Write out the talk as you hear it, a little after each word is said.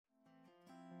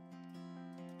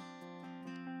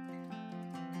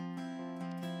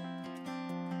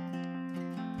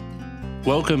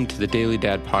Welcome to the Daily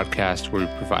Dad podcast, where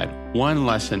we provide one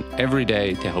lesson every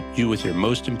day to help you with your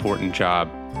most important job,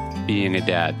 being a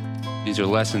dad. These are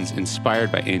lessons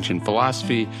inspired by ancient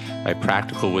philosophy, by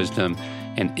practical wisdom,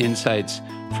 and insights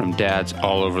from dads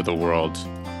all over the world.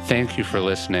 Thank you for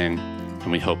listening,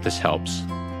 and we hope this helps.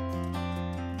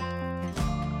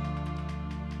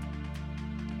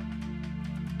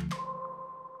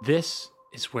 This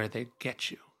is where they get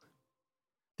you.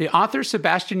 The author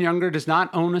Sebastian Junger does not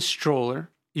own a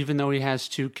stroller, even though he has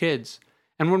 2 kids.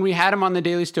 And when we had him on the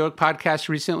Daily Stoic podcast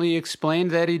recently, he explained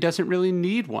that he doesn't really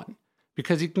need one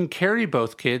because he can carry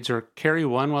both kids or carry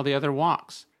one while the other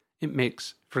walks. It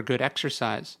makes for good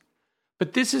exercise.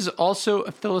 But this is also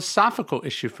a philosophical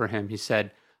issue for him, he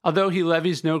said. Although he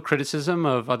levies no criticism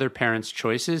of other parents'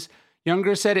 choices,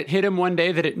 Junger said it hit him one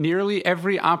day that at nearly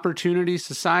every opportunity,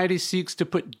 society seeks to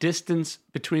put distance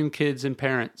between kids and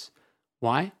parents.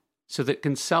 Why? So that it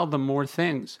can sell them more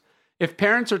things. If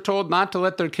parents are told not to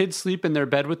let their kids sleep in their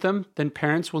bed with them, then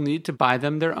parents will need to buy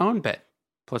them their own bed,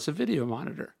 plus a video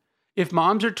monitor. If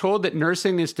moms are told that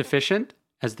nursing is deficient,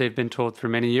 as they've been told for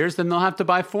many years, then they'll have to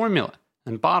buy formula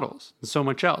and bottles and so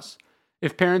much else.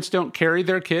 If parents don't carry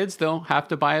their kids, they'll have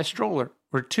to buy a stroller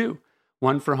or 2,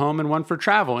 one for home and one for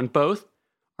travel, and both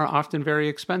are often very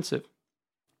expensive.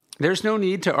 There's no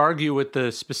need to argue with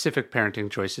the specific parenting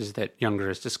choices that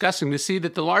Junger is discussing to see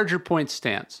that the larger point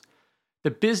stands. The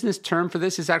business term for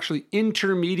this is actually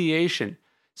intermediation.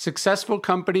 Successful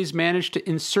companies manage to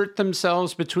insert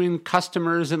themselves between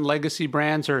customers and legacy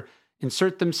brands, or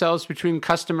insert themselves between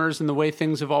customers and the way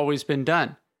things have always been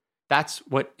done. That's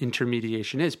what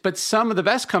intermediation is. But some of the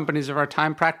best companies of our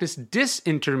time practice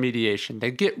disintermediation. They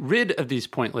get rid of these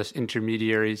pointless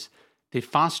intermediaries. They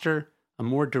foster a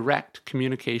more direct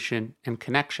communication and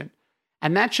connection.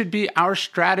 And that should be our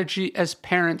strategy as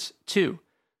parents too.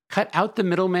 Cut out the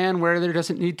middleman where there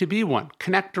doesn't need to be one.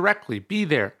 Connect directly, be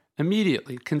there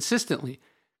immediately, consistently.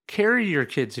 Carry your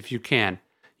kids if you can.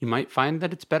 You might find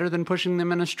that it's better than pushing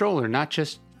them in a stroller, not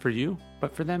just for you,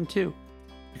 but for them too.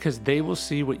 Because they will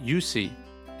see what you see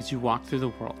as you walk through the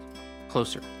world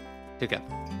closer together.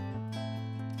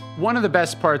 One of the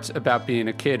best parts about being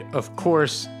a kid, of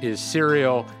course, is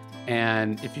cereal.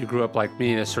 And if you grew up like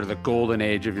me, that's sort of the golden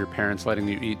age of your parents letting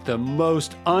you eat the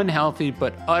most unhealthy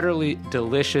but utterly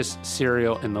delicious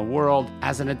cereal in the world.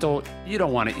 As an adult, you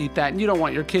don't want to eat that, and you don't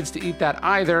want your kids to eat that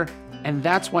either. And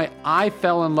that's why I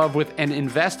fell in love with and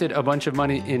invested a bunch of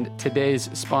money in today's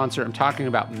sponsor. I'm talking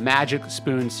about Magic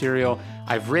Spoon cereal.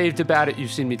 I've raved about it.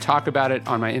 You've seen me talk about it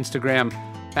on my Instagram.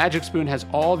 Magic Spoon has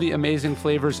all the amazing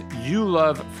flavors you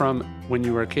love from when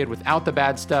you were a kid without the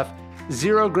bad stuff.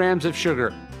 0 grams of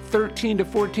sugar, 13 to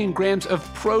 14 grams of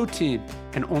protein,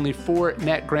 and only 4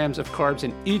 net grams of carbs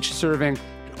in each serving,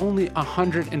 and only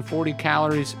 140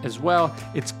 calories as well.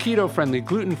 It's keto-friendly,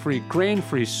 gluten-free,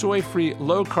 grain-free, soy-free,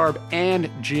 low-carb, and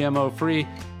GMO-free.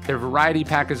 Their variety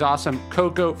pack is awesome.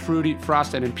 Cocoa, fruity,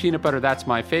 frosted, and peanut butter. That's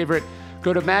my favorite.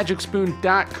 Go to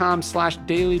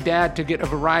magicspoon.com/dailydad to get a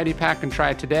variety pack and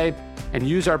try it today. And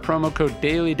use our promo code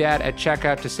DAILYDAD at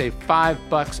checkout to save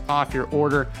 $5 off your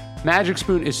order. Magic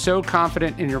Spoon is so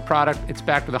confident in your product, it's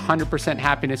backed with a 100%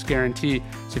 happiness guarantee.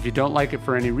 So if you don't like it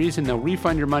for any reason, they'll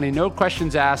refund your money, no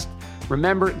questions asked.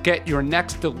 Remember, get your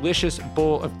next delicious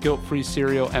bowl of guilt-free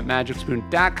cereal at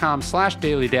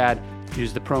magicspoon.com/dailydad.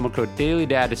 Use the promo code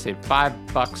DAILYDAD to save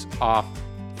 $5 off.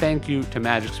 Thank you to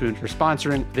Magic Spoon for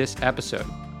sponsoring this episode.